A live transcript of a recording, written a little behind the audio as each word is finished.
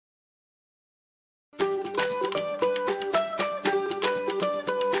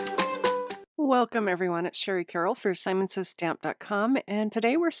Welcome everyone, it's Shari Carroll for SimonsStamp.com, and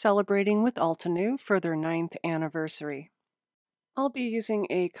today we're celebrating with ALTENEW for their 9th anniversary. I'll be using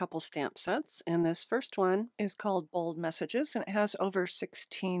a couple stamp sets, and this first one is called Bold Messages, and it has over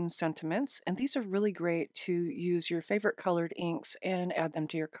 16 sentiments, and these are really great to use your favorite colored inks and add them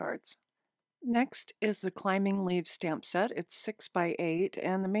to your cards. Next is the Climbing Leaves stamp set. It's 6 by 8,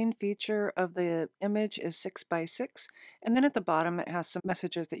 and the main feature of the image is 6 by 6, and then at the bottom it has some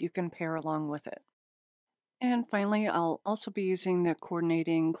messages that you can pair along with it. And finally, I'll also be using the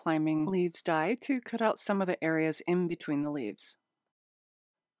coordinating Climbing Leaves die to cut out some of the areas in between the leaves.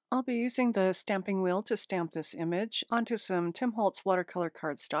 I'll be using the stamping wheel to stamp this image onto some Tim Holtz watercolor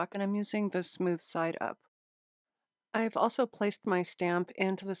cardstock, and I'm using the smooth side up. I've also placed my stamp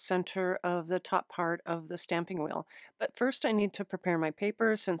into the center of the top part of the stamping wheel, but first I need to prepare my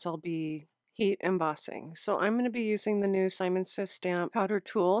paper since I'll be heat embossing. So I'm going to be using the new Simons Stamp powder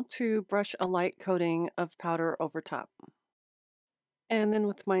tool to brush a light coating of powder over top. And then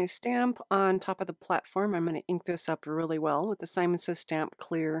with my stamp on top of the platform, I'm going to ink this up really well with the Simons Stamp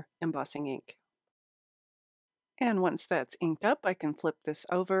clear embossing ink. And once that's inked up, I can flip this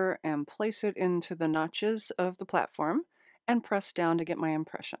over and place it into the notches of the platform and press down to get my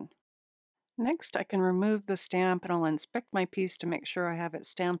impression. Next, I can remove the stamp and I'll inspect my piece to make sure I have it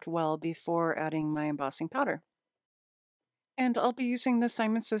stamped well before adding my embossing powder. And I'll be using the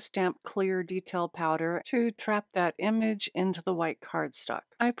Simons Stamp Clear Detail Powder to trap that image into the white cardstock.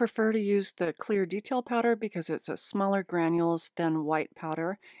 I prefer to use the Clear Detail Powder because it's a smaller granules than white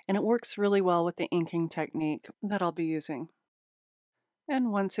powder, and it works really well with the inking technique that I'll be using.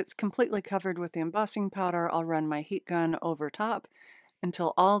 And once it's completely covered with the embossing powder, I'll run my heat gun over top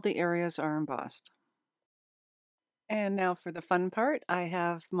until all the areas are embossed. And now for the fun part, I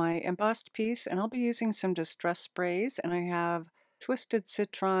have my embossed piece, and I'll be using some distress sprays, and I have twisted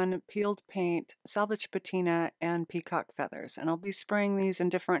citron, peeled paint, salvaged patina, and peacock feathers. And I'll be spraying these in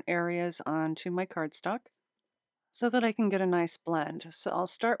different areas onto my cardstock so that I can get a nice blend. So I'll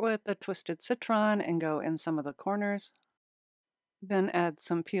start with the twisted citron and go in some of the corners, then add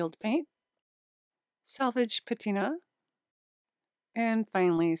some peeled paint, salvaged patina, and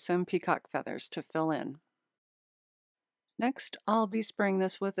finally some peacock feathers to fill in. Next, I'll be spraying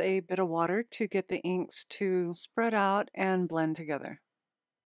this with a bit of water to get the inks to spread out and blend together.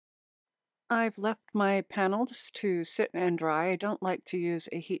 I've left my panels to sit and dry. I don't like to use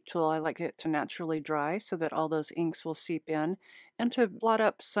a heat tool. I like it to naturally dry so that all those inks will seep in, and to blot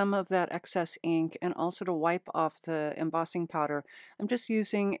up some of that excess ink and also to wipe off the embossing powder. I'm just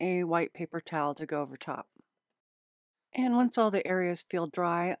using a white paper towel to go over top. And once all the areas feel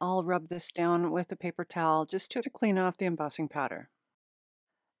dry, I'll rub this down with a paper towel just to clean off the embossing powder.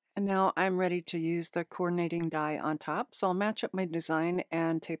 And now I'm ready to use the coordinating die on top, so I'll match up my design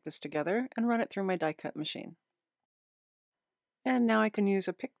and tape this together and run it through my die cut machine. And now I can use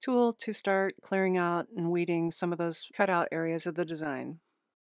a pick tool to start clearing out and weeding some of those cutout areas of the design.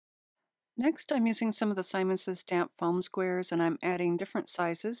 Next, I'm using some of the Simons Stamp foam squares, and I'm adding different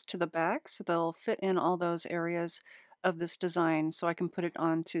sizes to the back so they'll fit in all those areas of this design so I can put it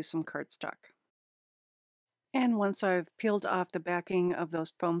onto some cardstock. And once I've peeled off the backing of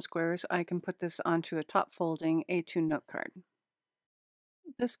those foam squares, I can put this onto a top folding A2 note card.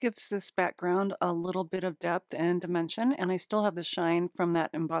 This gives this background a little bit of depth and dimension, and I still have the shine from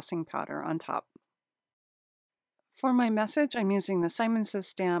that embossing powder on top. For my message, I'm using the Simons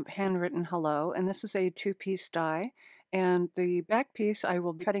Stamp Handwritten Hello, and this is a 2-piece die. And the back piece I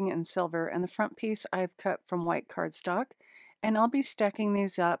will be cutting in silver, and the front piece I've cut from white cardstock. And I'll be stacking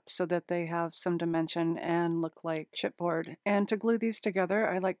these up so that they have some dimension and look like chipboard. And to glue these together,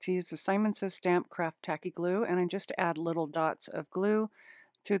 I like to use the Simons Stamp Craft Tacky Glue, and I just add little dots of glue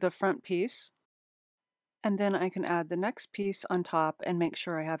to the front piece. And then I can add the next piece on top and make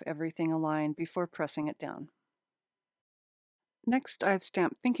sure I have everything aligned before pressing it down. Next, I've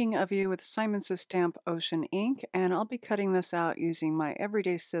stamped Thinking of You with Simons Stamp Ocean ink, and I'll be cutting this out using my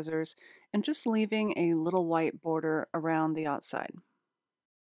everyday scissors and just leaving a little white border around the outside.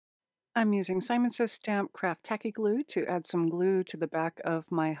 I'm using Simons Stamp Craft Tacky Glue to add some glue to the back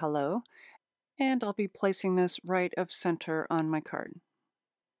of my hello, and I'll be placing this right of center on my card.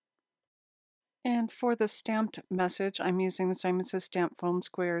 And for the stamped message, I'm using the Simons Stamp foam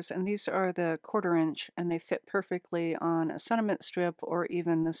squares, and these are the 1/4 inch, and they fit perfectly on a sentiment strip or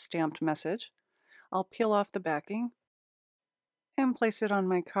even the stamped message. I'll peel off the backing and place it on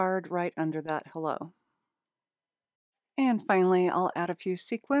my card right under that hello. And finally, I'll add a few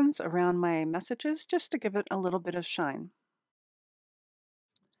sequins around my messages just to give it a little bit of shine.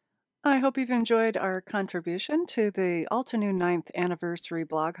 I hope you've enjoyed our contribution to the ALTENEW 9th anniversary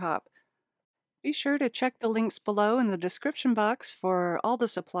blog hop. Be sure to check the links below in the description box for all the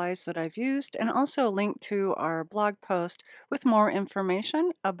supplies that I've used, and also a link to our blog post with more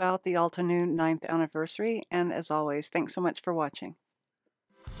information about the ALTENEW 9th anniversary. And as always, thanks so much for watching.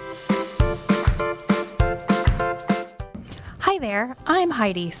 Hi there, I'm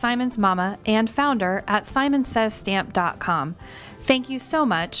Heidi, Simon's mama and founder at SimonsSaysStamp.com. Thank you so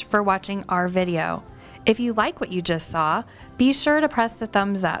much for watching our video. If you like what you just saw, be sure to press the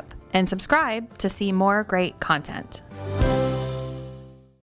thumbs up and subscribe to see more great content.